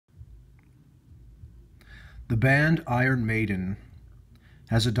The band Iron Maiden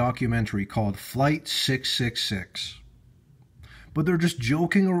has a documentary called Flight 666. But they're just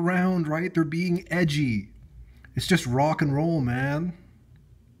joking around, right? They're being edgy. It's just rock and roll, man.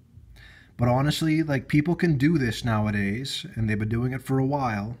 But honestly, like, people can do this nowadays, and they've been doing it for a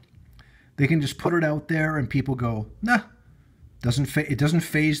while. They can just put it out there and people go, nah. It doesn't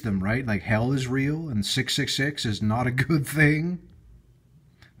faze them, right? Like, hell is real and 666 is not a good thing.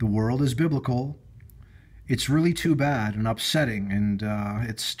 The world is biblical. It's really too bad and upsetting, and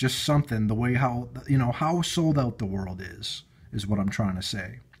it's just something, the way how sold out the world is what I'm trying to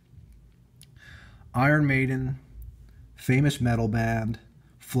say. Iron Maiden, famous metal band,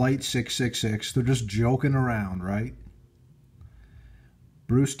 Flight 666, they're just joking around, right?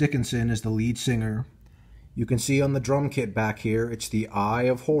 Bruce Dickinson is the lead singer. You can see on the drum kit back here, it's the Eye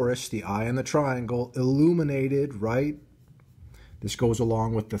of Horus, the eye in the triangle, illuminated, right? This goes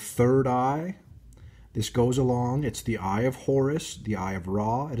along with the third eye. This goes along, it's the Eye of Horus, the Eye of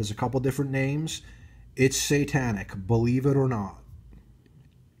Ra. It has a couple different names. It's satanic, believe it or not.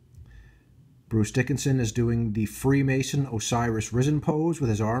 Bruce Dickinson is doing the Freemason Osiris Risen pose with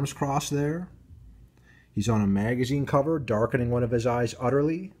his arms crossed there. He's on a magazine cover, darkening one of his eyes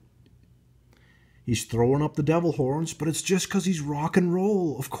utterly. He's throwing up the devil horns, but it's just because he's rock and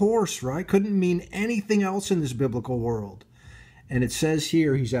roll, of course, right? Couldn't mean anything else in this biblical world. And it says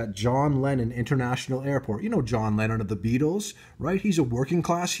here he's at John Lennon International Airport. You know John Lennon of the Beatles, right? He's a working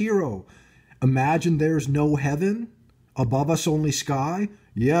class hero. Imagine there's no heaven, above us only sky.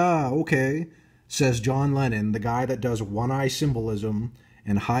 Yeah, okay, says John Lennon, the guy that does one-eye symbolism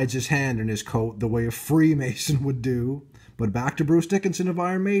and hides his hand in his coat the way a Freemason would do. But back to Bruce Dickinson of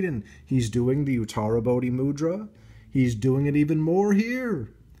Iron Maiden. He's doing the Uttara Bodhi Mudra. He's doing it even more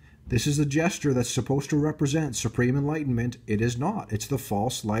here. This is a gesture that's supposed to represent supreme enlightenment. It is not. It's the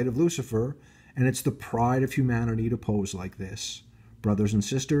false light of Lucifer, and it's the pride of humanity to pose like this. Brothers and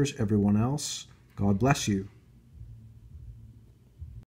sisters, everyone else, God bless you.